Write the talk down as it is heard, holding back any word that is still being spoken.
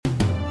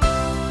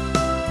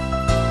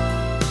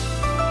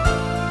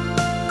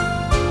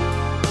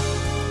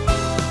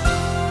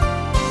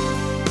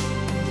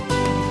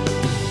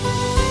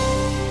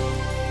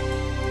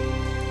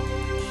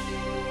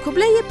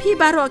Pi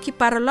baroh ki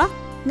parlok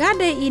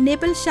ngade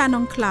enable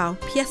shanong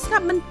cloud piasngap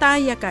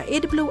mentai ya ka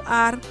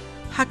AWR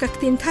haka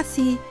ktin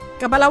kasi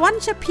kabalawan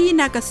Shapi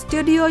na ka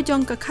studio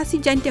jong ka kasi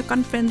jingkynshew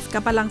conference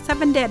kabalang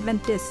 7 Day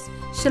Adventist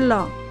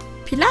Shalom.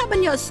 Pila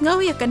banyo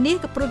sngaw ya ka ni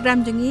ka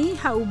program jongi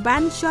ha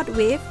uban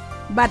shortwave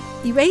but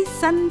iway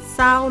san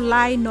sao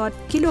lai not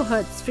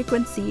kilohertz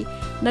frequency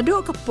nado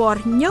ka por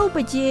nyaw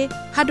baje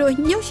hado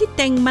nyaw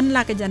shiteng man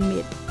la ka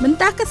janmit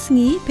menta ka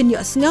sngi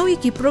penyo sngaw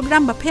ki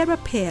program ba pher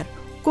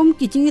kum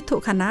ki jingithu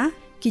khana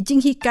ki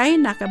jinghikai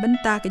na ka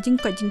benta ka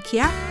jingko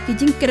jingkia ki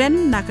jingkren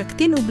na ka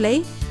ktin ublei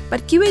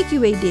pat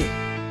kiwe de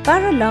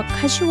paralok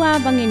hashua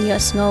bangin yo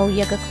sngaw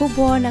ya ka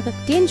kubo na ka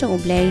ktin jong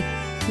ublei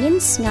ngin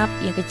snap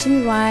ya ka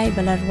jingrai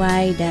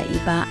balarwai da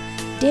iba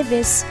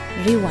Davis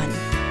Riwan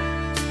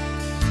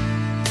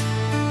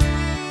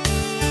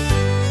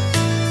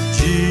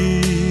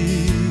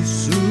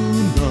Jisu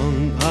nong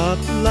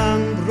at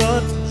lang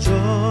rot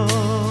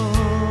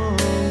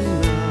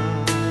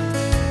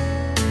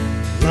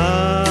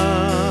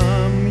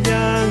lam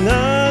yang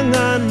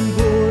angan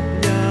but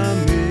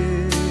nyame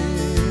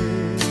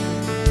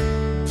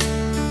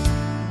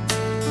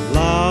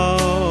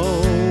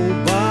lau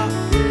ba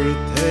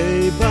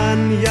khmih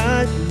ban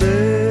iaid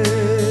lyngba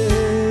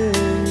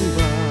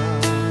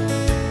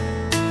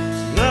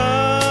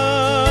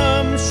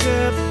nam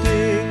shep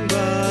ting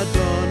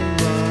badon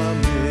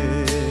mame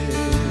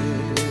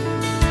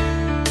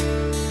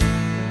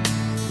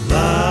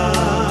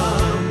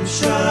lam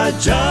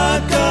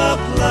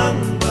shajakap lang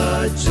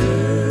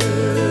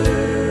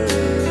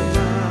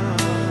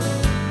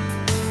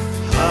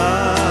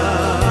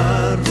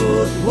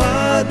harut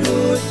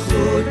wadut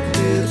kut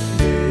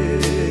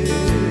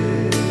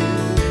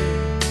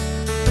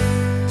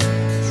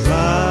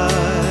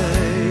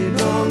try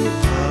nong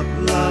pap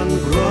lang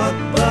grot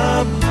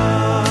bab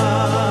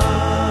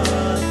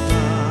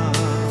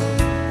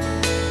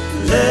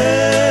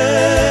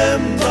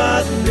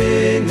lembat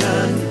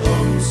mingan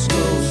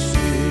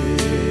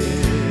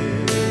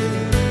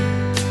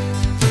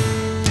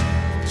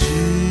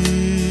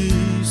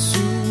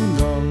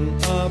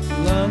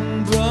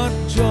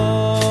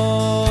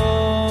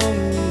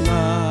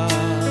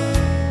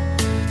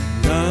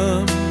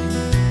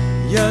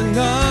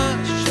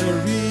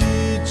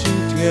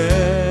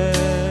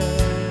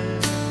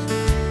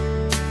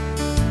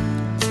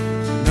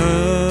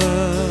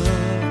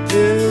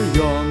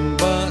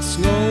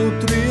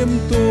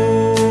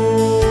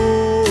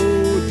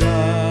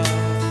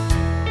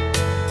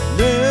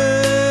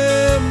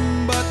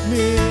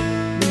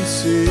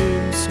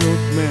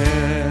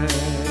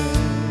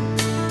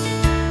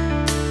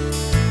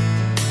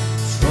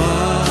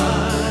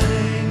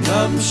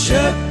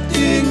shep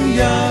ting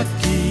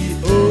yaki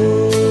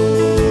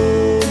omba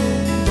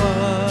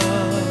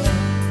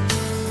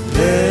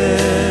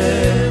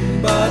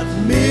lembat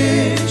mi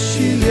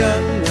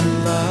shiliang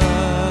la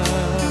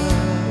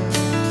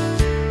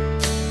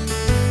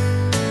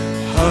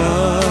ha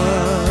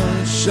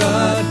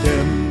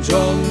shadem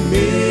jong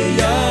mi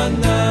yang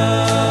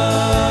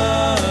ara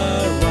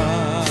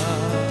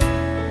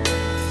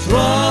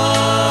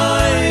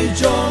try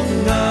jong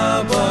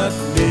ngabat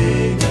mi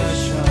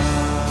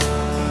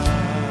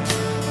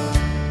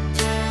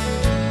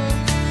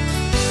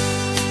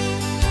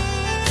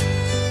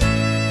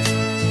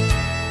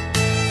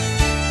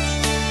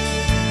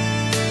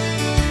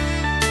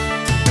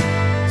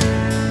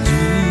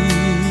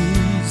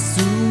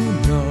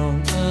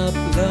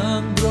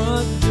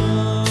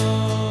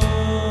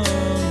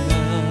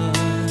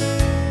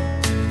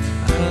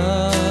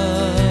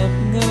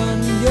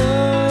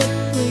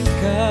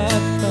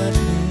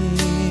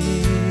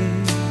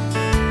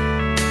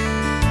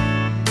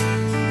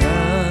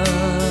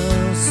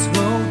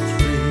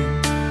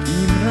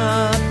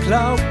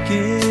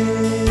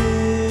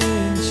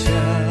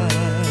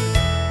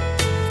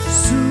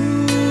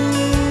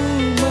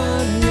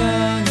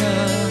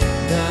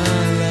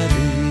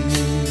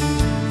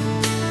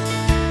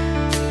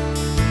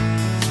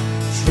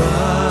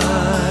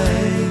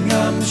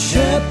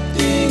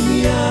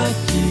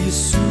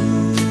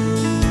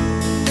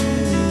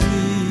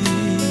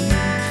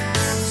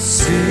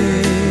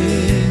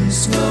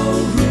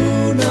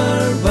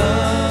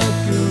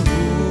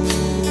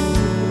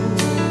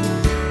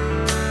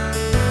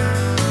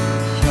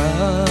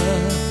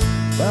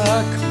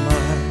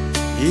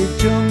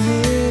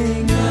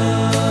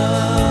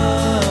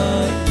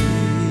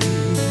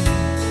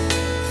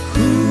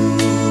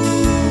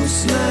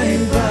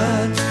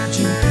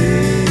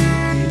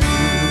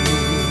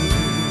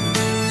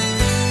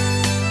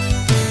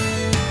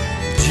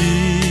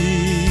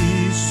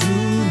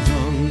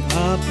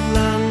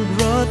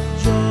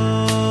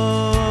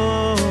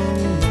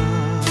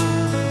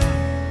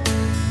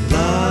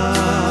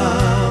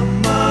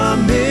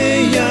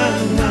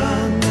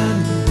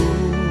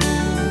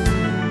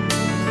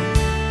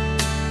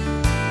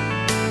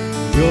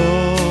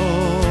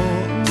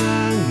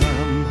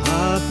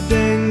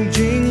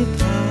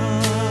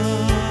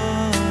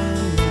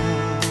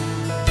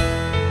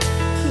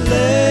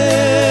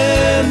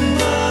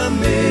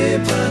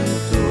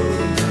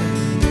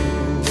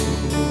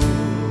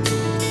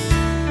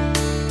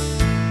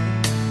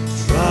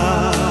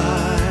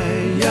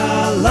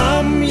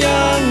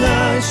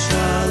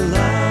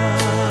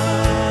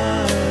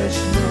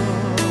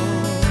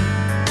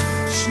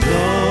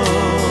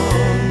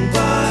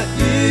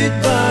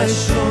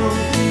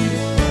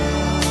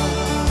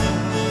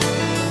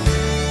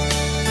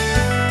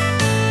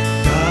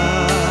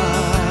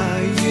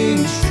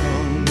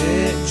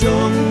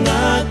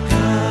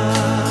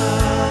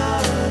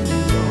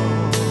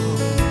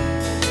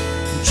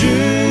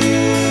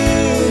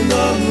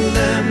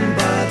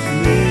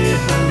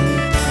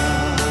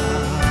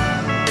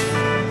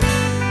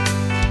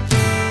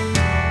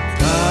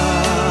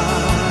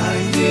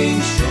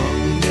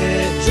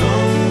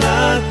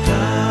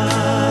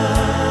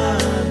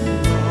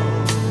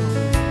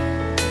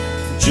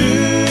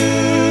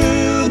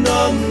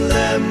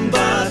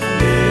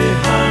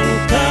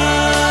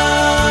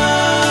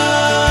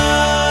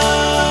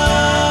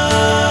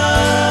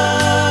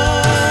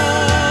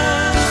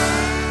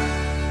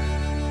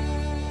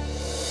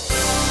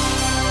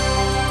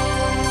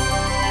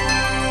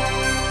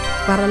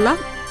Baralok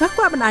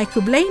ngakwa banai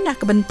kublay na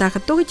kabenta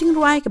katuki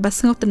jingruai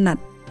kabasngaw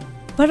tenat.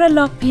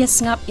 Baralok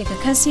pias ngap ya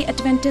kakasi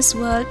Adventist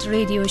World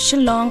Radio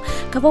Shillong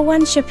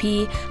kabawan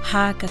shapi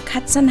ha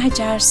kakatsan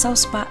hajar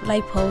sauspa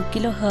laipo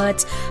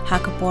kilohertz ha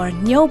kapor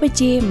nyaw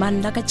baje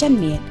man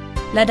lakajanmit.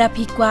 Lada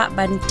pikwa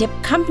ban tip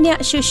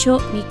kampnya shusho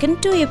mi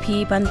kentu ya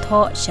pi ban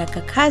tho sha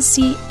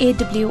kakasi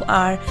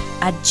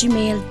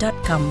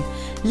awr@gmail.com.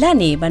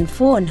 Lani ban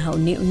phone hau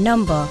ni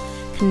number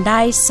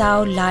khandai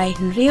sao lai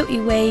rieu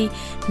iway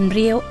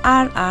rieu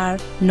rr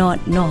not.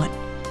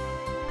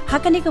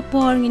 Hakani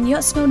kapor ngin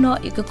yo snow no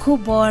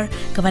ikakubor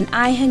kaban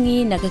ai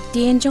hangi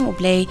nagaktian jong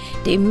ublay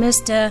de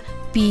Mr.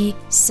 P.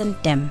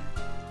 Sentem.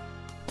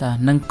 Ta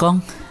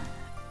nangkong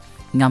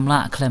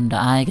ngamla klem da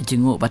ai ka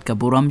jingu bat ka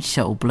buram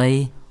sha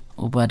ublay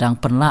ubadang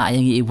penla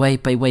yang iway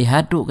pai wai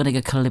hadu kana ka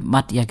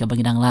klimat ya ka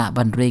bangidang la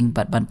ban ring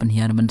bat ban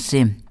penhian man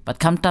sim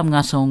bat kamtam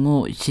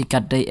ngasongu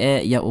sikat dai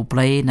ya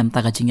ublay nam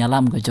ta ka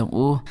jingalam ka jong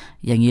u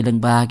yang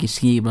lyngba ki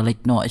sngi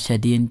balik no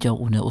sadin jong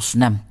una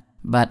usnam.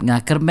 Bat nga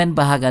kermen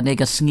bahagane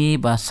ka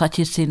sngi ba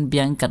sachisin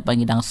biang kat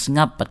bangidang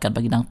sngap bat kat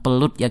bangidang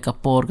pelut ya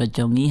kapor ka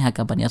jongi ha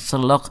ka banya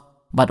selok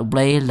bat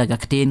ublay laga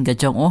ktin ka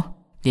jong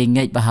ki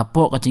ngai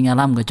bahapok ka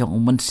jingalam ka jong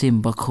mun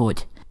sim ba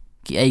khoj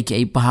ki ai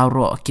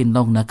baroh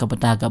kinlong na ka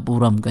bata ka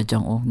buram ka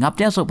jong ngap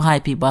dia sop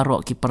hai pi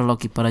baroh ki perlo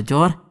ki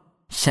parajor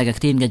saga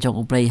ktin ka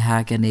jong ublay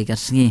ha ka ne ka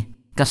sngi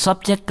ka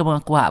subject ka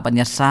kwah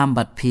banya sam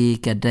bat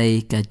pi ka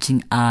dai ka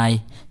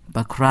Jingai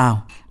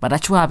Bakhraw pada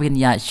chua bin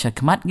ya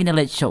shakmat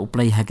ginale show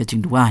play ha ka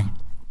jingduai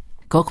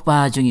kok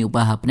pa jungi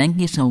ubah penang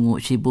ni songu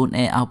sibun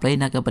au play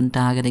na ka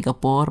benta ka ka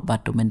por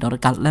bat to mendor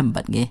kal lem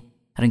bat nge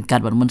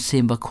ringkat bat mun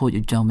sim ba kho ju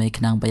jong me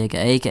knang ba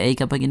ka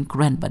ka bagin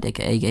grand bat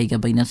ka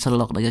bagin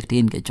selok daga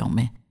tin ka jong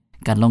me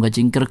kan long ka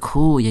jingker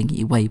khu yang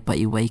iwai pa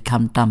iwai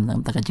kam tam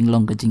nang ta ka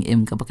jinglong ka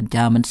jingim ka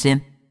bekerja man sim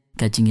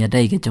ka jingya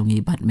dai ka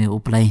jongi bat me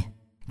uplay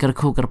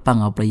kerkhu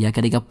kerpang au play ya ka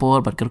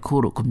por bat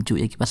kerkhu ru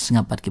kumju ya ki pas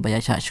ngap bat ki ba ya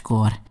sha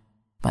skor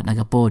bat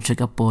naga po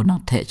cheka po nang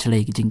the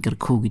chlei ki jingker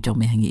khu ki jong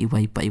me hangi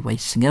iwai pa iwai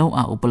sngeu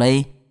a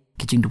uplay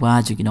ki jing dua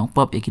ju ki nong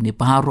pop ya ki ni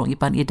paharo i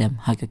pan idem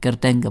ha ka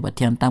kerteng ka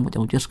bathiam tam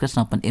jong jus ka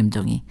sang pan em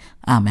jongi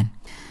amen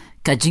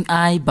ka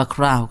Jingai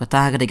Bakhraw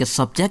kata ka de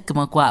subject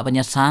ka kwa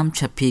banya sam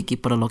chapi ki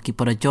proloki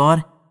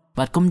parajor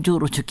bat kumju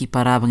ru chuki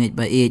para bangit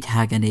ba age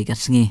ha ka ne ka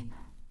sngi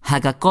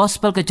ha ka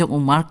gospel ka jong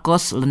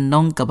Markos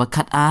lenong ka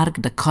bakat ar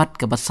ka khot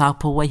ka basau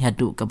phoi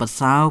hadu ka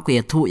basau ka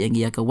ya thu yang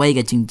ya ka wai ka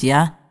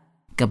jingjia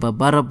ka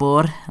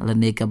barabor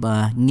lane ka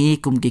ba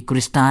ngi kum ki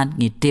khristan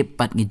ngi tip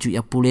pat ngi ju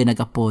ya pule na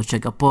ka po cha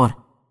ka por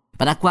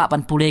pada kwa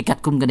pan pule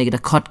kat kum ka ne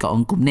ka khot ka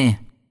ong kum ne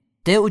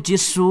te u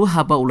Jisu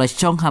ha ba ula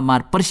chong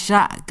hamar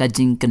pyrshah ka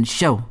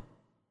jingkynshew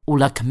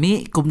ula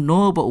khmih kum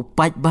no ba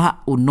upat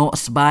ba uno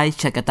sbai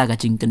cha ka ta ka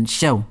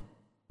jingkynshew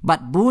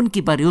bat bun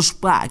ki ba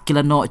riewspah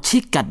kila no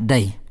chikat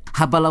dai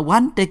ha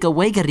balawan te ka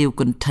wai ka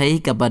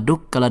riewkynthei ka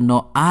baduk kala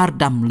no ar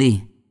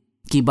damli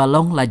ki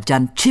balong la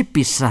jan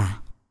chipisa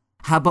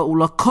haba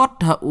ula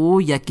khot ha u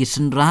ya ki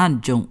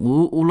synran jong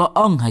u ula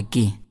ong ha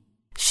ki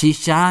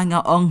shisha nga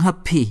ong ha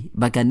pi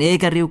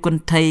bagane ka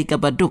riewkynthei ka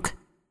baduk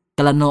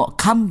kala no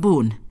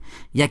khambun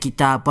ya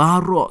kita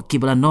baroh ki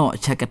balano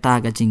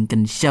chakata ka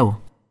jingkynshew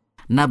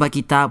na ba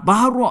kita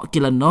baroh ki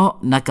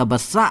lano na ka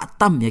basa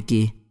tam ya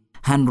ki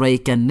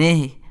hanrei ka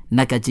ne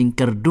na ka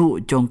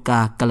jingkerdu jong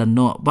ka kala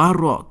no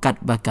baroh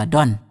kat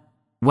bakadon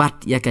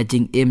wat ya ka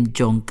jingim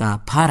jong ka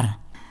phar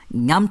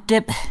ngam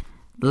tep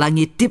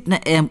langit tip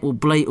na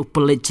ublay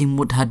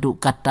jingmut hadu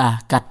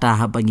kata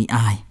habangi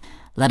ai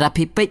lada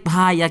pipet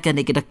bha ya kan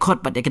kita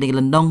khot bat ya kan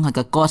lenong ha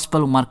ka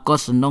gospel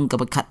Markos lenong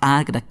ka bakat a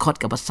ka khot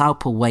ka basau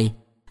phoi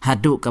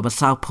hadu ka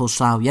basau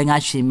phosau yang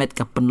a shimet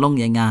ka penlong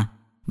yang a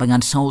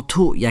bangan sau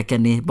thu ya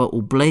kan ne ba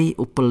ublay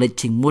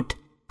jingmut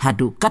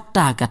hadu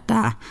kata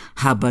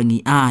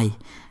habangi ai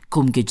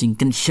kum ke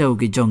jingkynshew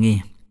ke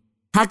jongi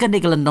ha kan ne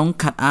lenong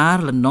khat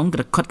a lenong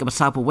ka khot ka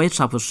basau phoi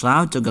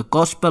phosau jong ka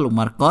gospel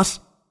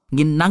Markos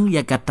ngin nang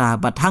ya kata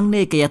bathang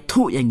ne kaya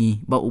thu yangi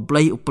ba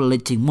ublay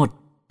jingmut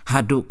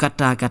hadu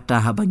kata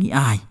habangi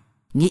ai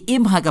ngi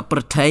im ha ka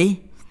perthai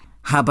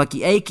ha ba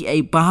ki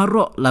ai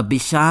baroh la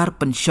bisar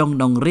pensyong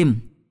nong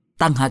rim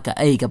tang ha ka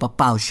ai ka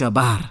pau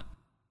shabar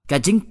ka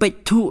jing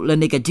pet thu la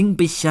ne ka jing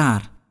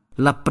bisar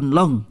la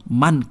penlong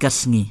man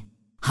kasngi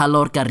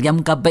halor ka riam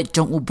ka bet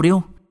jong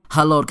ubriu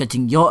halor ka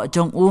jing yo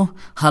jong u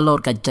halor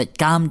ka jat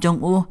kam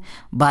jong u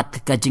bat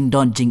ka jing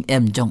don jing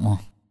em jong u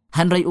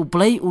hanrai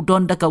uplay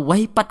udon da ka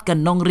wai pat ka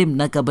nong rim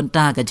na ka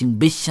benta ka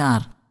jing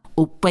bisar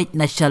upait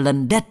na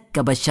shalandet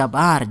ka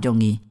bashabar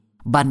jongi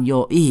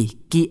banyo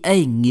ki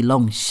ai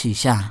ngilong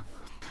shisha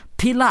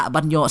pila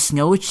banyo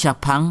sngo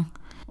chapang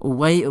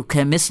uwai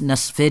ukemis na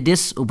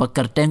svedis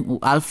ubakarteng u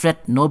Alfred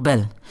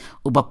Nobel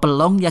uba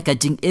pelong ya ka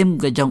jingim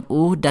ka jong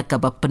u da ka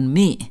ba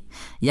penmi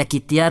ya ki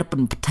tiar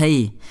pen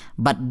pthai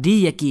bat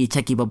di ya ki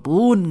chaki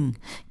babun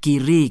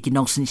kiri ki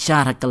nongsngi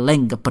ka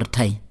leng ka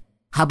perthai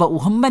haba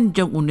uhamman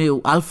jong uneu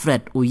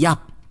Alfred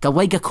uyap ka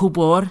wai ka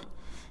khubor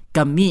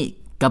kami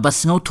ka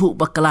basngau thu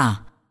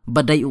bakla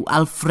badai u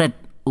Alfred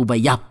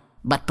ubayap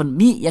bat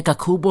penmi ya ka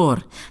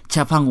kubor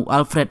chapang u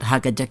Alfred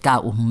haga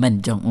jaka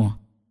men jong u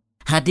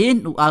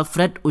hadin u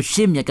Alfred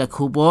usim ya ka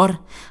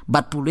kubor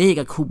bat pule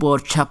ka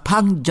kubor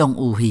chapang jong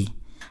u hi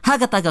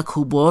haga ta ka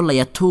kubor la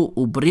ya tu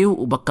u briu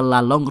u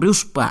bakala long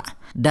riewspah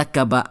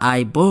dakaba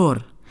ai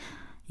bor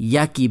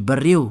yaki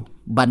beriu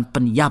ban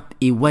penyap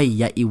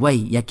iwai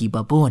yaki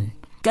babon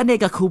kane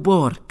ka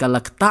kubor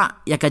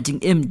kalakta ya ka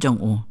jingim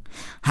jong u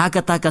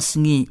haga ta ka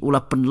sngi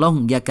ula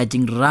penlong ya ka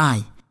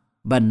jingrai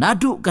ban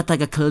nadu kata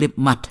ka kelip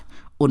mat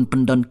un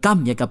pendon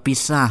kam ya ka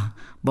pisah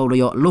bau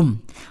loyok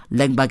lum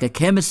lyngba ka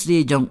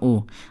chemistry jong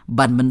u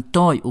ban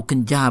mentoy u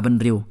kenja ban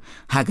riu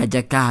haga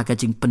jaka ka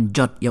jing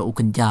penjot ya u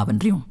kenja ban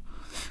riu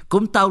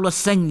kum tau lo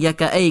seng ya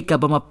ka ka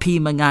bama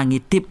pi mangangi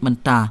tip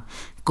menta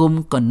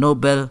kum ko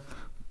Nobel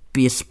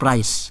Peace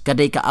Prize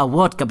kadai ka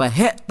award ka ba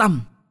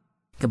tam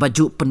ka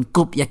baju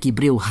penkup ya ki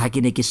briu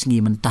hagine ki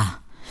sngi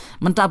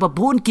menta ba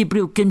bun ki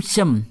briu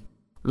kimsem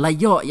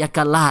layo ya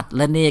kalat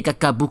lane ka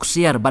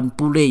kabuksier ban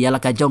pule ya la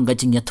ka jong ka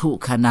jing ya thu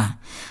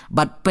khana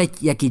bat pech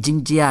ya ki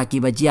jingjia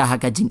ki bajia ha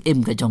ka jing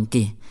im ka jong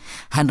ki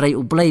hanrai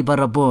ublai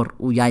barabor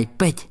uyai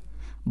pech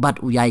bat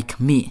uyai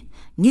khmih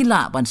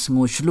ngila ban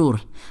sngu shlur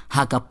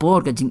ha ka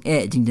por ka jing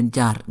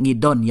jingtynjuh ngi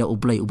don ya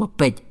ublai uba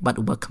pech bat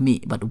uba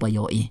khmih bat uba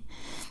yoi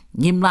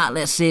ngimla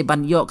le se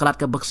ban yo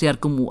kalat ka baksier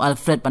kumu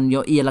Alfred ban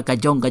yo la ka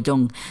jong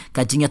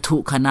ka jing ya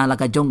thu khana la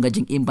ka jong ka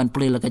jing im ban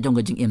pule la ka jong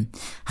ka jing im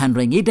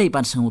hanrai ngi dai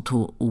ban sngu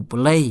thu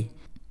ublai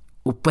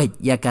upet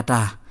ya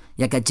kata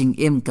ya ka jing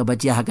im ka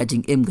bajia ha ka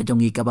jing im ka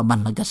jongi ka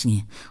baman lagas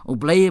ngi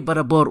ublai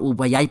barabor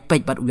ubayai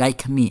pech bat uyai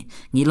khmih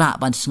ngila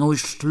ban sngu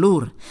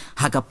slur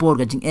ha ka por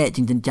ka jing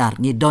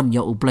jingtynjuh ngi don ya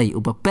ublai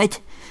uba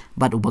pech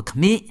bat uba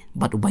khmih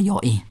bat uba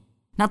yoi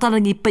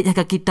natalangi pech ha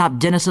ka kitab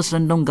Genesis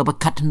rendong ka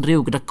bakat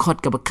riu ka khot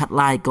ka bakat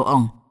lai ko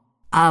ong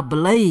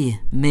ablai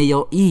me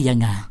yoi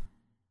yanga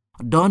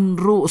don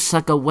ru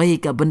sakawai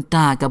ka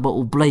benta ka ba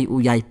ublai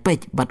uyai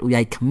pech bat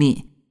uyai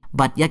khmih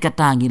bat ya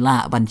kata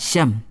ngila ban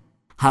syam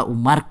ha u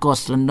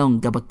Markos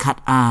rendong ka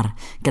bakat ar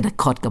ka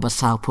khot ka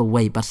basau po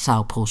wai bat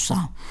sau po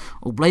sau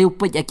ublai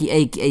upet ya ki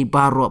ai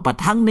baroh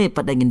bat hang ne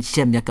pat angin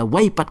syam ya ka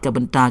wai pat ka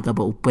benta ka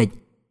ba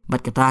upet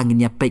bat kata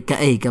angin ya pech ka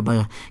ka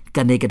ba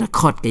ka ne ka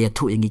khot ka ya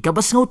thu yangi ka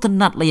basau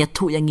tenat la ya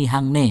thu yangi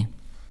hang ne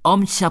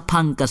om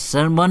syapang ka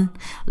sermon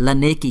la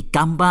ne ki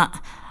kamba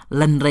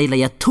lan rai la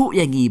ya thu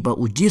yangi ba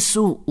u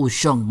Jisu u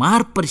syong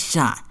mar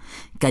pyrshah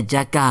ka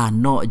jaka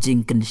no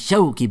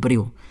jingkynshew ki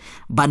briu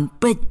ban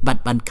pech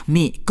bat ban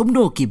khmih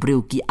kumno ki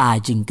briu ki a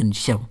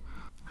jingkynshew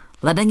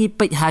ladangi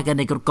pech haga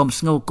ne kom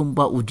sngo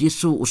kumba u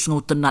Jisu u sngo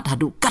tenat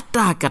hadu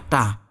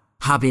kata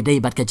habedai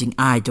bat ka jing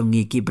ai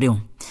jongi ki briu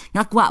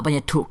ngakwa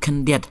banya thu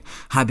khendiat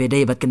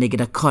habedai bat kene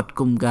kita khot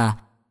kumga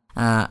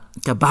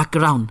ka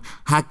background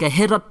ha ka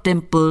herod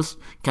temples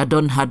ka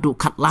don hadu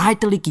khat lai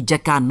tali ki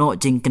jaka no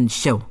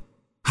jingkynshew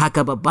ha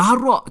ka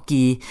baroh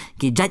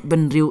ki jaj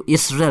ban riu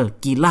Israel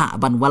ki la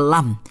ban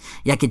walam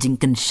ya ki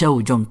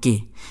jingkynshew jongki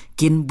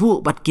kin bu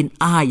bat kin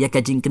a ya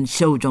ka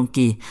jingkynshew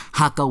jongki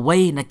ha ka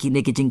wai na ki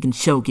ne ki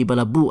jingkynshew ki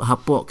balabu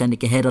hapo kan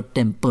ki herod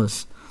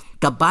temples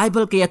ka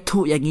Bible ke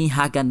thu yangi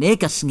ha ka ne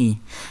ka sngi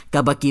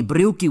ka baki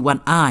briu ki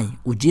wan ai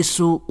u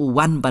Jisu u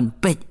wan ban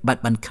pech bat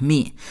ban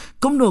khmih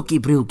kumno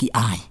ki briu ki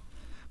ai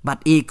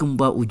bat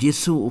kumba u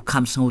Jisu u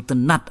kham sngu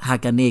tenat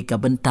ha ka ne ka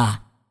benta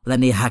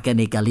lane ha ka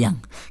ne ka liang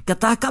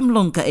kata kam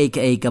long ka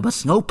ka bas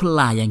ngau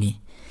pla yangi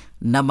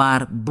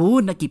namar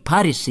bu na ki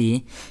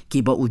parisi ki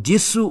ba u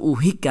Jisu u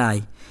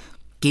hikai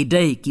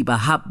kidai ki ba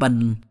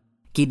haban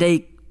kidai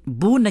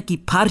bu na ki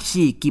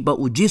parsi ki ba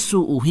u Jisu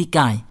u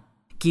hikai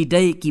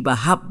kidai ki ba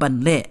haban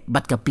le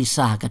bat ka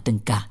pisah ka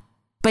tengka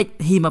pech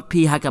hi ma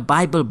pi ha ka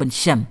Bible ban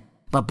syam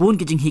babun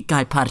ki jing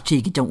hikai parsi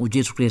ki jong u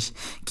Jesus Christ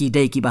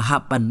kidai ki ba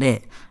haban le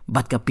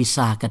bat ka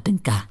pisah ka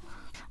tengka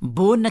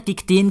bun na ki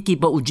tin ki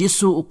ba u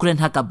Jisu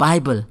ukren ha ka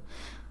Bible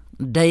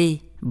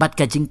dai bat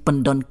ka jing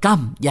pendon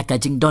kam ya ka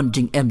jing don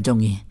jing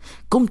jongi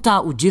kum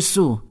ta u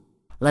Jisu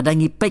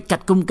ladangi pech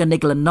kat kum ka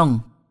nek lenong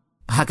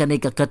ha ka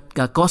nek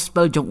ka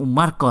gospel jong u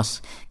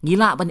Markos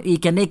ngila ban i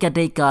ka nek ka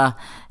dai ka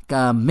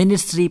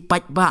ministry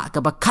pachba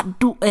ka ba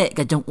khaddu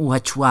ka jong u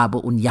hachwa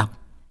bo unyap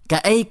ka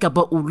ka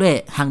ba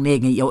ule hang ne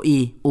ngi yo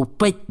u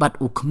pech bat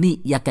u khmih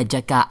ya ka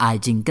jaka ai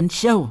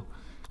jingkynshew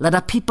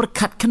lada pi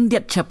perkhat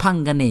khendiat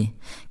chapang gane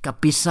ka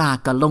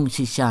pisah ka long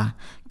shisha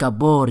ka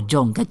bor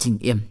jong ka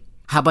jingim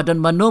habadon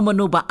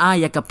mano ba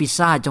aya ka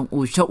pisah jong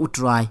u sho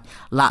utrai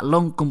la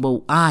long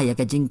kumbo aya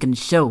ka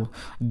jingkynshew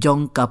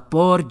jong ka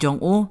por jong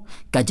u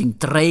ka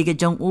jingtrei ka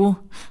jong u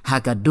ha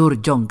ka dur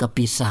jong ka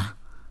pisah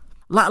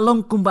la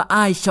long kumba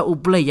ai sha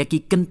ublai ya ki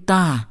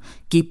kenta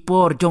ki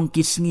por jong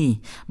ki sngi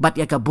bat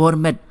ya ka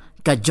bormet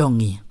ka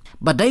jongi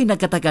badai na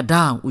kata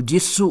kada u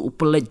Jisu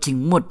uple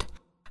jingmut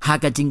ha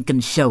ka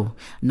jingkynshew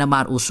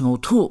namar usngu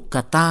thu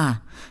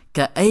kata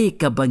ka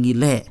ka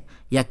bangile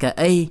ya ka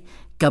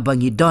ka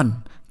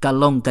bangidon ka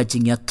long ka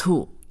jingya thu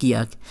ki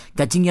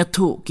ka jingya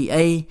thu ki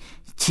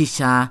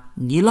shisha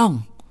ngilong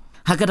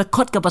ha ka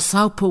khot ka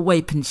pasau po wai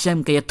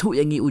pinshem ka ya thu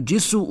yangi u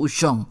Jisu u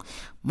shong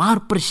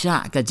mar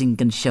pyrshah ka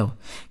jingkynshew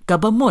ka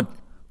bamut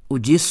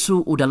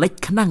Jisu udah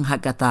lek kenang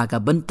hakata ka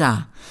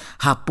benta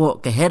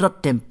hapo ke Herod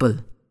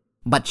Temple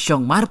bat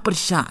syong mar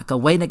pyrshah ka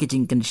wai na ke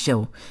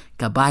jingkynshew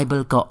ka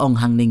Bible ka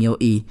ong hang ning yo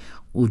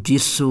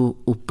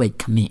Jisu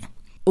upet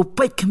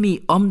khmih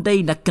om day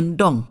na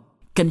kendong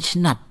ken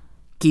snat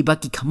ki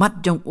baki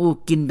khamat jong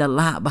kin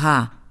dala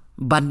bah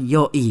ban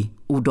yo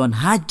udon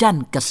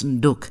hajan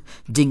kasenduk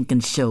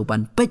jingkynshew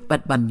ban pet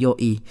bat ban yo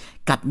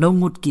kat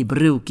nongut ki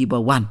brew ki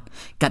bawan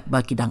kat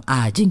baki dang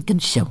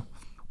jingkynshew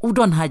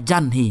udon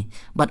hajan hi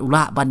bat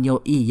ula ban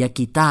yo ya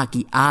kita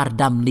ki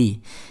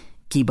damli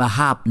ki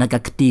bahap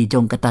naga keti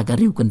jong kata ga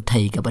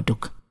riewkynthei ka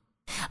baduk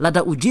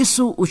lada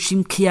Jisu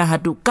usimkhia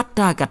hadu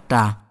kata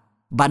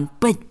ban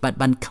pet bat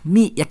ban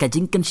khmih ya ka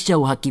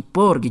jingkynshew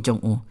hakipor gi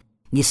jong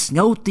ngis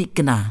ngauti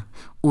kena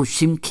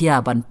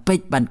usimkhia ban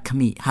pet ban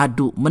khmih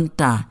hadu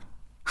menta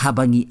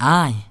habangi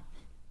ai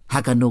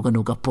hakano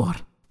gano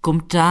kapor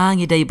kumta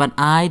ngi dai ban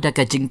ai da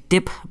ka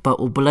jingtip ba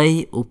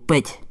ublei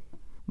upet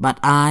bat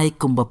ai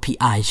kumba pi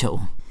ai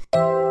show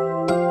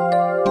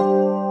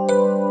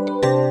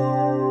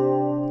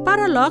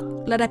paralog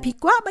lada pi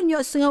kwah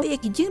banyo sengau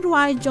ki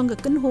jingruai jong ka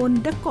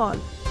kenhon dekol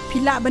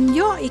pila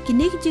banyo ki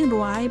ne ki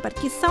jingruai bat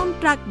ki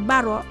soundtrack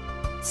baroh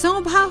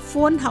song bha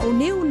phone ha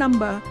new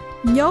number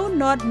nyo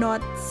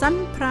not san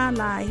pra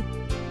lai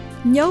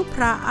nyo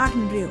pra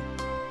arnrio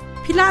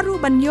pila ru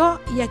banyo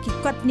ya ki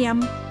kot niam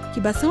ki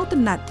basong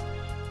tenat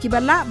ki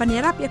bala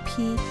banerap ya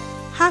pi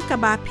ha ka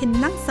ba phin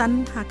nang san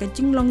ha ka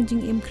jinglong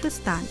jingim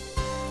khristan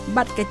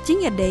bat ka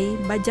jingai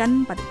bajan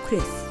bat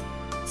chris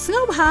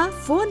sngau ha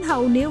phone ha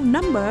new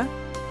number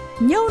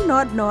nyo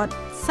not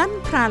san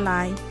pra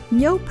lai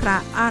nyo pra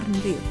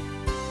arnrio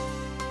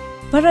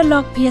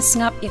Paralog pias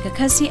ngap ya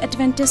kasi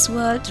Adventist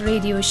World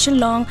Radio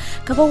Shillong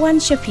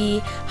kabawan shapi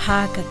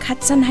ha ka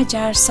khatsan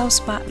hajar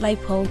sauspah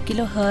laipo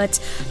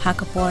kilohertz ha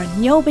ka por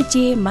nyo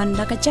beje man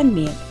la ka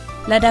janmi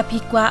lada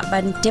pikwa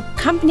ban tip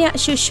company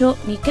shushu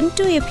mi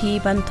kentu ya pi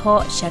ban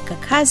tho shaka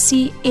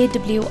kasi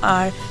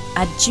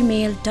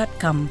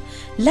awr@gmail.com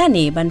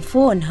lani ban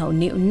phone ha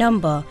new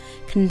number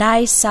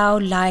khandai sao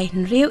lai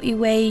rieu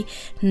iwei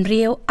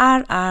rieu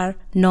rr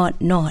not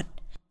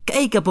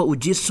kai ka ba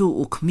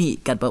Jisu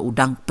khmih kat ba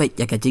udang pet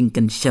ya ka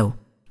jingkynshew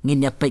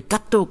ngin ya pet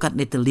kato kat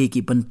neteli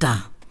ki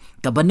benta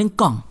ka baneng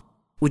kong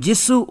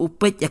Jisu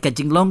upet ya ka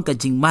jinglong ka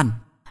jingman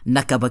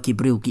naka ba ki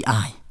brew ki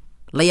ai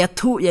laya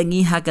thu ya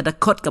ngi ha ka da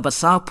khot ka ba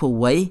saw phu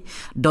wai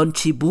don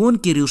chibun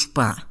ki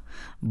riewspah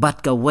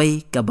bat ka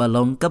wai ka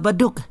balong ka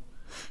baduk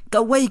ka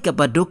wai ka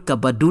baduk ka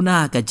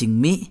baduna ka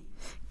jingmi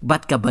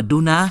bat ka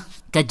baduna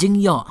ka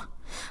jingyo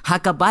ha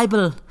ka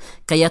Bible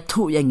ka ya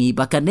thu ya ngi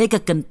ba ka ne ka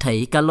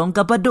kenthei ka long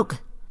ka baduk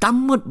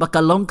tamut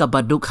bakalong ka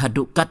baduk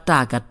haduk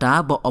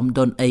kata bo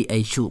omdon ai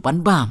shu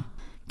ban bam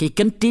ki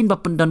kentin ba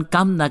pendon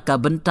kam na ka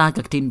benta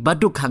ka tin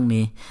baduk hang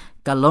ni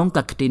kalong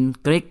ka tin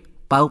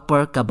krek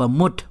pauper ka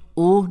bamut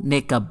ne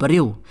ka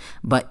brew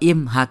ba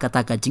im ha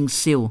kata ka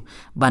jingsew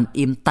ban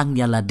im tang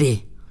ya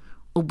lade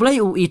ublai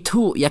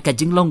itu ya ka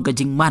jinglong ka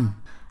jingman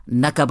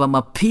na ka ba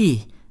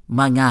mapi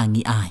manga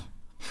ngi ai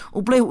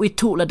ublai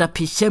itu la da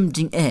pi sem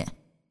jing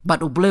bat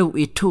ublai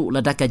itu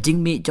la da ka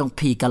jingmi jong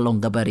pi kalong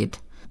ka barit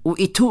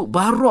itu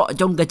baroh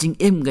jong ka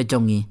jingim ka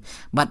jongi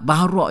bat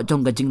baroh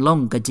jong ka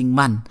jinglong ka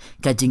jingman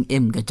ka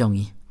jingim ka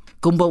jongi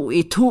kumba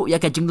itu ya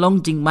ka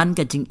jinglong jingman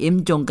ka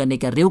jingim jong ka ne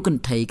ka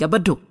riewkynthei ka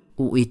baduk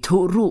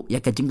itu ru ya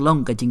ka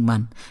jinglong ka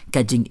jingman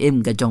ka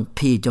jingim ka jong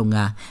pi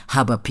jonga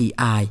haba pi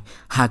ai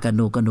ha ka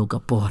no ka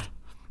por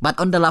bat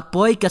on dala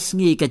poi ka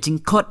sngi ka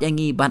jingkhot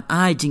yangi ban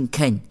ai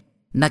jingken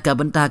naka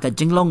benta ka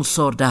jinglong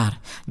sordar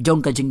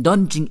jong ka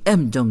jingdon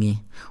jingem jongi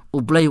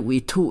ublai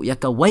itu ya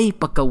ka wai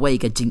pa ka wai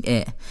ka jing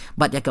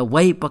bat ya ka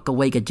wai pa ka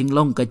wai ka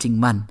jinglong ka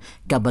jingman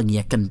ka bang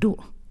ya kendu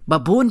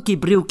babun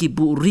ki brew ki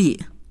buri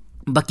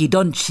baki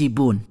don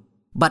shibun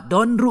bat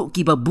don ru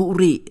ki ba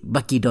buri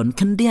baki don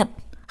kendiat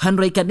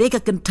hanrai ka de ka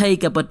kenthei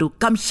ka batu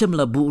kamsem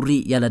la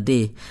buri ya la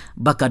de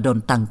baka don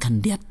tang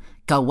kendiat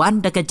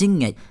kawan da ka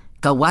jingai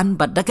kawan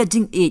bat da ka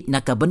jing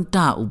naka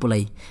benta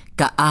ublai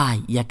ka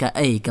ai ya ka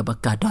ka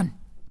baka don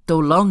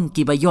tolong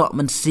ki ba yo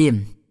man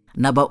sim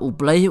na ba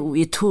ublai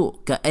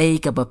itu ka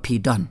ka ba pi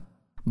don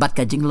bat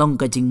ka jinglong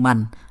ka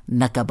jingman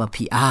na ka ba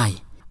pi ai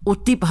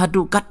utip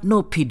hadu kat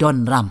no pi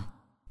don ram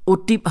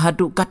utip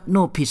hadu kat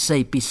no pi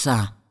sai pisa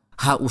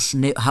ha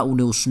usne ha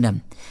une usnem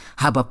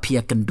ha ba pi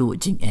kendu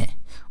jing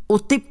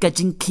utip ka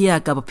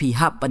jingkia ka ba pi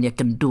hap pan ya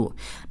kendu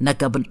na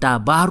ka benta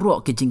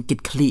baroh ke jingkit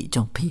khli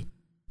jong pi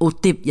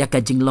utip ya ka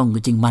jinglong ka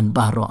jingman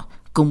baroh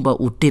kumba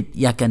utip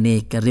ya ka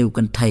ne ka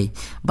riewkynthei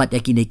bat ya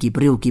ki ne ki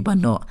brew ki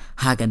bano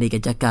ha ka ne ka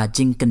jaka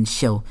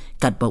jingkynshew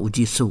kat ba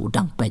Jisu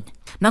udang pet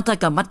nata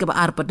ka mat ka ba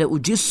ar pada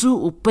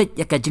Jisu upet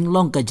ya ka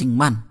jinglong ka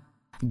jingman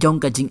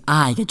jong ka jing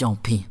ai ka jong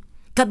pi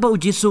kat ba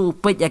Jisu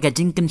upet ya ka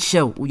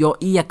jingkynshew yo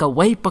ya ka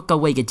wai pa ka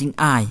wai ka jing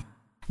ai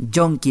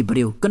jong ki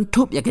brew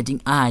kentup ya ka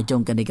jing ai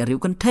jong ka ne ka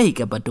riewkynthei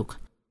ka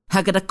baduk ha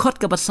ka da khot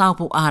ka ba saw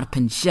pu ar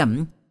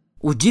phynshim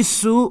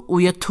Jisu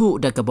ya thu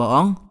da ka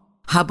baong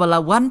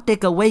habalawan te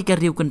ka wai ka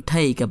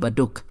riewkynthei ka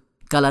baduk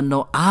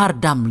kalano ar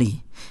damli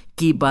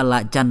ki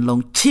bala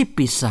janlong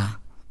chipisa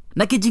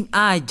Naki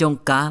jingai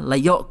jongka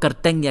layok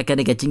kerteng ya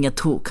kanega jingya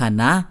thu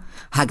kana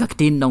hagak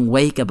tin nong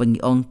wei ka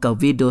bangi ong ka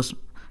videos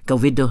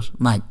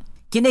mai.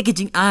 Kine ki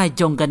jingai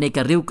jongka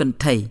neka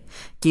riewkynthei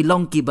ki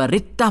long ki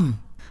baritam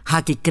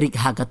haki krik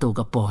hagato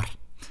kapor.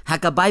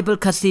 Haka Bible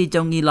kasi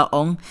jongi la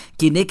ong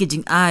kine ki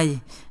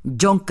jingai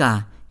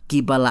jongka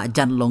ki bala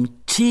jan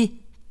long chi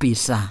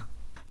pyrshah.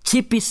 Chi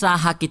pyrshah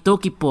haki to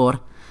ki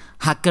por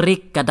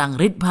hakerik kadang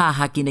ritbha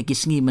haki neki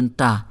sngi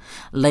menta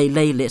lay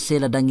le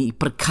se ladangi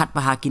perkhat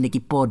pa haki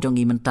neki por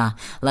jongi menta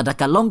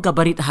ladaka long ka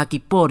barit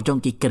haki por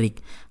jongki kerik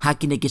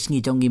haki neki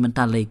sngi jongi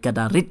menta lay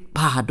kada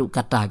ritbha hadu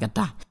kata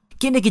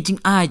kine ki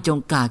jingai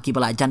jongka ki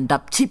bala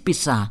jandap chi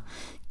pyrshah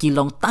ki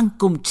long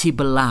tangkum chi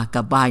bylla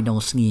ka bai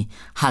nongsngi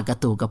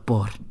hagato ka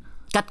por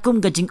katkum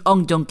ka jing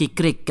ong jongki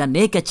kerik ka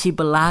ne ka chi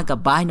bylla ka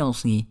bai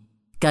nongsngi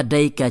ka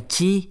dai ka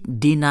chi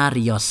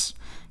dinarios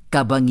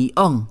ka bangi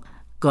ong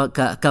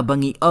ka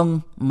bangi ong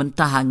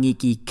mentah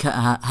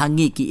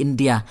hangi ki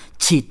India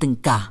chi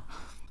tengka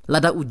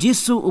lada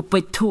Jisu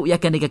upai thu ya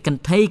kanega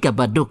kynthei ka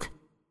baduk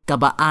ka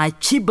ba ai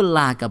chi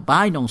bylla ka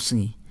bai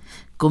nongsngi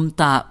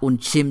kumta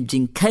unchim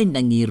jingkai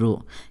nangiru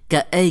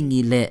ka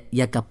ngile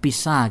ya ka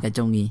pyrshah ka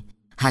jongi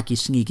haki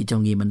sngi ki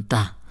jongi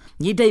mentah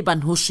ni dei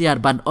ban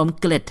husiar ban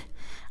omklet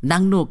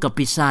nangno ka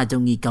pyrshah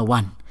jongi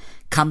kawan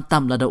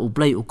kamtam lada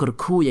ublai ukur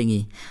khu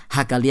yangi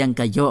hakaliang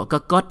ka yo ka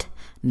kot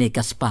ne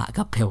ka spa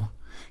ka pheu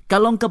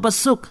kalong ka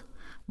basuk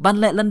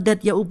ban le landet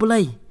ya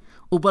ublai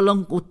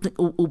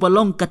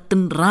ubalong ka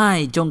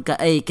tenrai jong ka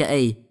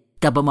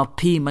ka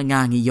bamapi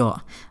mangangi yo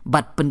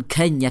bat pen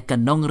kenya ka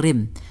nong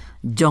rim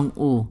jong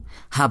u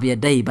habia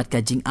dai bat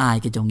ka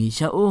jingai ka jongi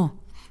sha u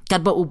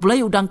kat ba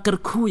ublai udang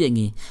kerku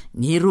yangi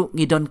ngiru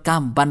ngidon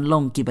kam ban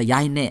long ki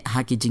bayai ne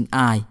ha ki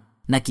jingai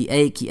naki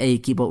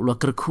ki ba ulo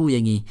kerku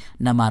yangi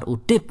namar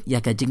utip ya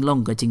ka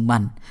jinglong ka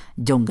jingman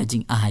jong ka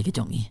jingai ka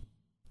jongi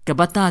ka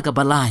bata ka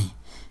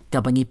balai ka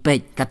bangi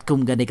pet kat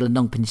kum ga dekal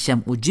nong pensyam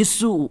u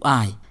Jisu u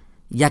ai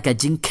ya ka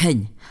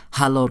jingkynshew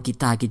halor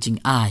kita ki jing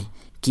ai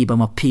ki ba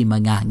mapi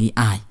mangangi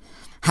ai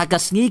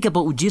hakas ngi ka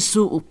ba u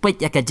Jisu u pet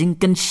ya ka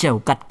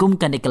jingkynshew kat kum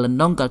ka dekal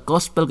nong ka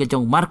gospel ka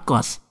jong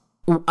Markos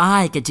u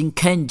ai ka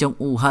jingkynshew jong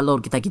u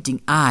halor kita ki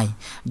jing ai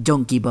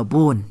jong ki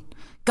babun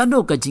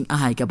kano ka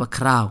jingai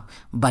bakhraw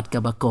bat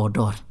ka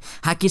bakodor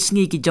hakis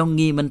ngi ki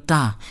jongi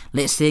menta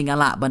le se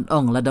ngala ban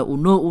ong lada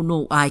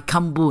uno ai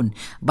khambun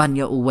ban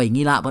ya uwai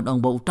ngila ban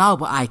ong ba utaw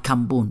ba ai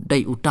khambun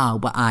dai utaw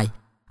ba ai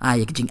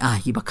ka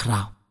jingai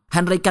bakhraw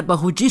han rekat ba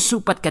hu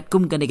Jisu pat kat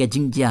kum ka nega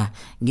jingjia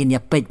ngin ya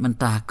pet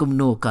menta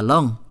kumno ka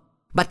long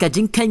bat ka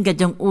jingkynshew ka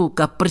jong u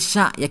ka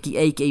phrsah ya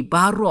ki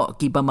baroh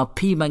ki ba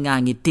mapi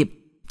mangangi tip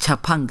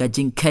chapang ka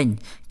jingkynshew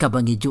ka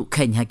bangi ju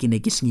kynshew hakine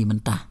kisngi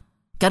menta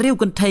ka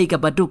riewkynthei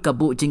ka baduk ka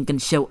bu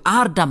jingkynshew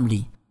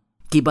ardamli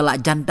ki bala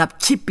jandap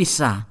chi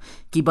pyrshah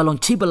ki balong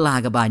chi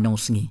bylla ka bai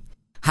nongsngi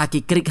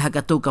haki krik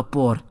hagato ka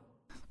por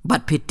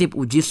bat phitip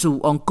u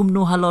Jisu ong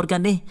kumno halor ka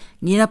ne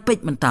ngina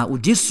pet menta u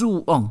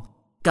Jisu ong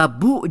ka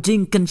bu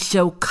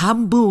jingkynshew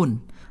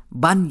khambun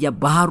ban ya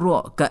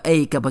baroh ka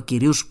ka baki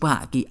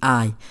riewspah ki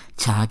ai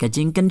cha ka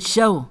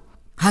jingkynshew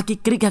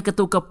haki krik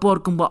hagato ka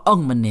por kumba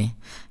ong mene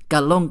ka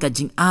long ka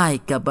jing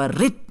ai ka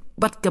barit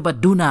bat ka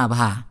baduna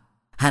ba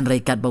han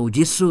rekat bau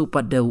Jisu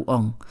pada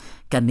ong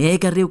ka ne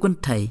ka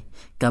riewkynthei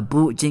ka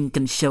bu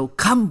jingkynshew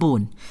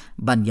khambun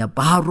ban ya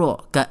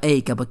baroh ka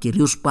baki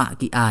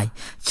riewspah ki ai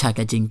cha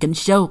ka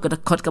jingkynshew ka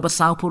dakot ka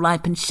basau pulai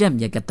pensyam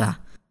ya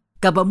kata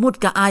ka bamut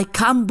ka ai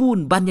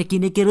khambun ban ya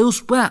kine ki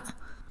riewspah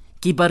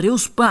ki ba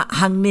riewspah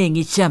hang ne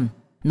ngi cham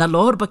na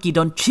lor baki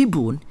don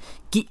chibun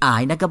ki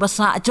ai na ka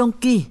basa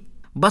jongki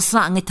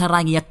basa ngai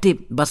tarangi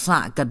yatip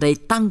basa ka dai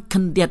tang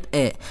kendiat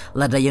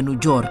lada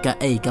yanujor ka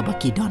ka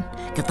bakidon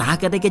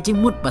kata ka dai ka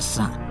jingmut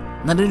basa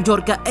na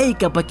yanujor ka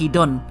ka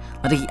bakidon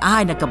lada ki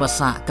ai na ka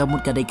basa ka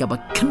mut ka dai ka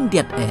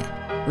bakendiat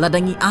lada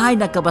ngi ai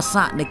na ka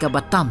basa ne ka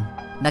batam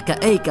na ka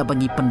ka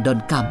bangi pendon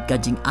kam ka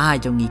jing ai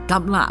jongi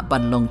kamla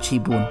ban long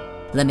chibun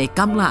la ne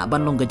kamla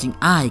ban long ka jing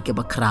ai ka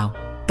bakhraw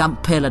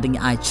kampela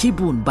dengan ai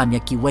chibun ban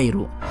yaki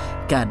weiru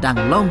ka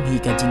dang long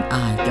hi ka jing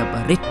ai ka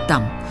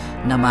baritam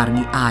namar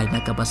ngi ai na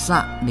ka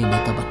basa ni na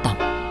ka batam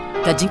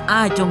ka jing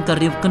ai jong ka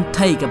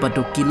riewkynthei ka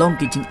baduk ki long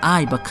ki jing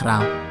ai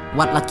bakhraw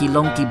wat la ki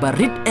long ki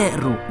barit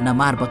ru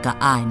namar baka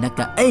ai na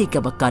ka ka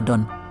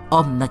bakadon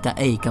om na ka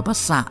ka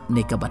basa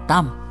ni ka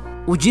batam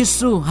u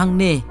Jisu hang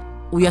ne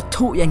u ya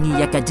thu yang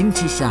ya ka jing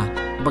shisha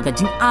baka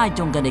jing ai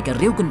jong ka ne ka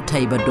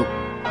riewkynthei baduk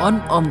on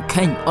om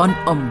khen on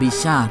om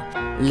bishar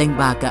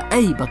lyngba ka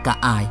baka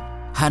ai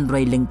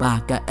hanrei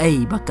lyngba ka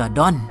baka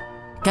don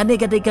kane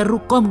ka dei ka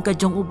rukom ka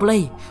jong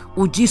ublei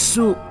u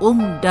Jisu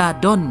da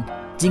don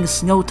jing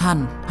sngow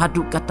than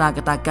hadu kata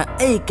ka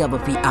ka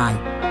bapi ai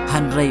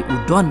hanrei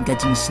udon ka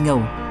jing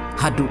sngow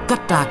hadu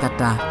kata ka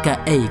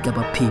ka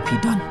bapi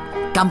don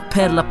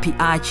kamper la pi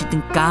ai chi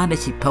tengka na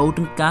chi pau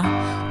tengka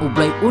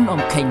ublei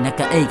om khen na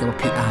ka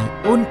bapi ai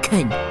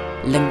khen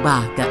lyngba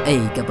ka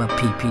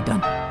bapi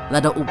don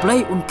lada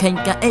ublei khen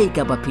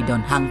ka bapi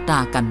don hang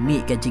ta kan mi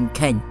ka jing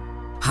khen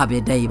habe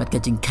dai bat ka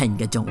jing khen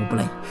ka jong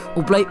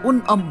ublei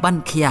om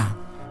ban khia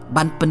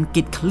ban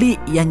penkit kli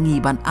yang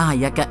ngi ban ai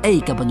ya ka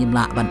ka bangim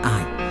la ban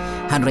ai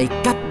han rai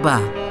kat ba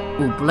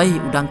ublai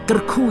udang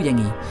kerku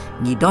yang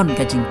ngi don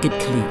ka jingkit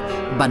kli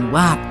ban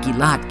wat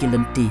kilat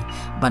kilenti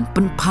ban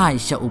penpai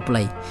sya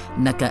ublai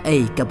naka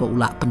ka ba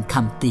ula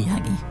penkam ti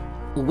hangi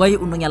uwai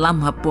unnya lam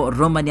hapo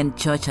Romanian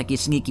Church haki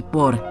sngi ki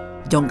por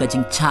jong ka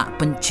jingcha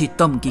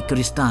pynshitom ki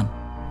khristan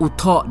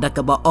utho da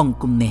ka ba ong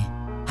kumne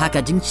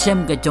haka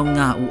jingshem ka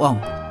jonga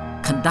uong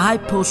khandai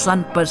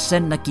phosan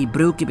persen na ki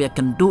bru ki be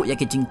kandu ya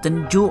ki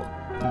jingtynjuh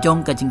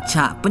jong ka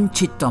jingcha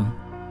pynshitom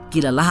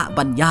kilala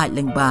ban yai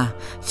lyngba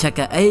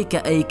chaka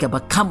ka ba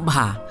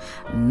khambha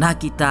na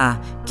kita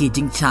ki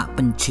jingcha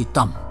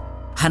pynshitom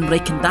han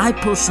rai khandai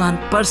phosan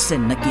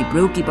persen na ki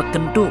bru ki ba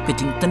kandu ka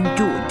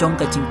jingtynjuh jong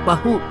ka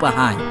jingpahu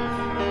pahai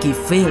ki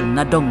fail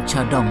na dong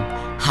cha dong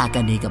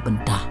haka ni ka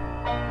benta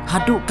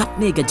hadu kat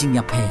ni ka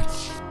jingya pher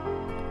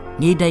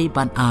ni dai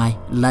ban ai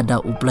lada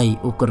uplay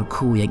ukur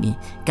khu yang ni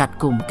kat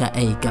kum ka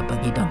ka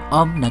bagi don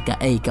om na ka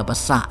ka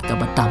basa ka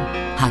batam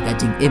ha ka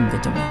jingim ka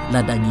jong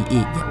lada ni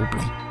ya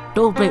uplay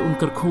to uplay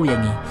ukur khu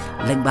yang ni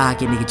lyngba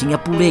ki ni ka jingya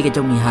pule ka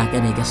jong ni ha ka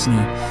ni ka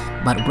sngi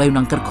bar uplay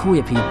nang kur khu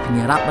ya phi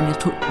nyarap ban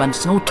thu ban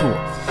sau thu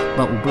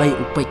ba uplay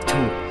upek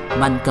thu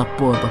man ka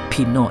por ba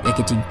phino ya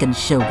ka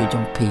jingkynshew ka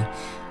jong phi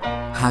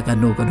ha ka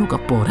no ka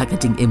por ha ka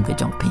jingim ka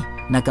jong phi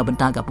na ka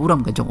benta ka puram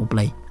ka jong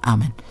uplay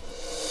amen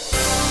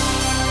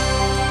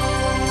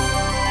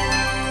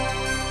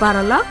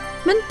Baroh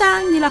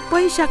mentang nila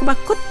pyrshah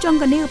bakut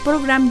jong kani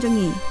program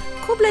jongi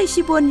kublai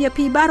sibon ya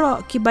pi baroh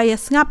ki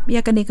bayas ngap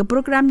ya kani ke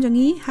program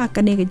jongi ha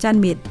kani ke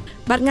janmit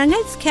bat ngangai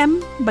scam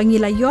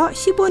bangila yo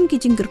sibon ki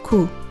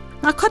jinggerku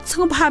ngakot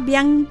sngop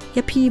habyang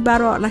ya pi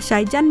baroh la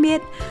shai janmit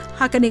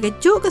ha kani ke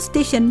ju ke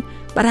station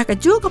bar ha ke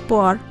ju ke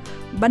por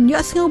ban yo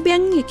sngop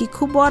byang ya ki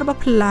kubor ba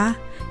phla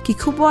ki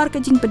kubor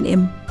ke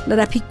jingpenem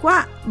lada pi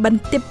kwah ban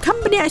tip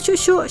khambun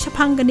shu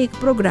shapang kani ke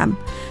program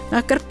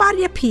ngakerpar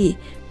ya pi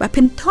ba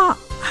pintho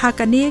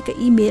hakane ke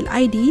email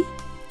ID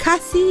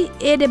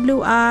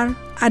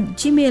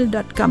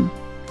khasiawr@gmail.com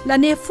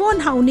lane phone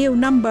hauneu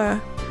number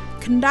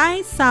khandai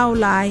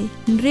saulai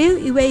rieu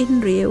iwe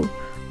rieu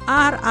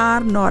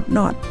rr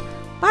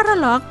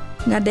paralog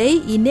ngadei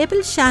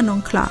enable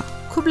shanong kla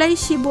kublai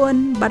shibon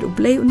bar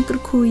ublai unkur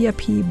khu ya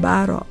phi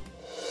baroh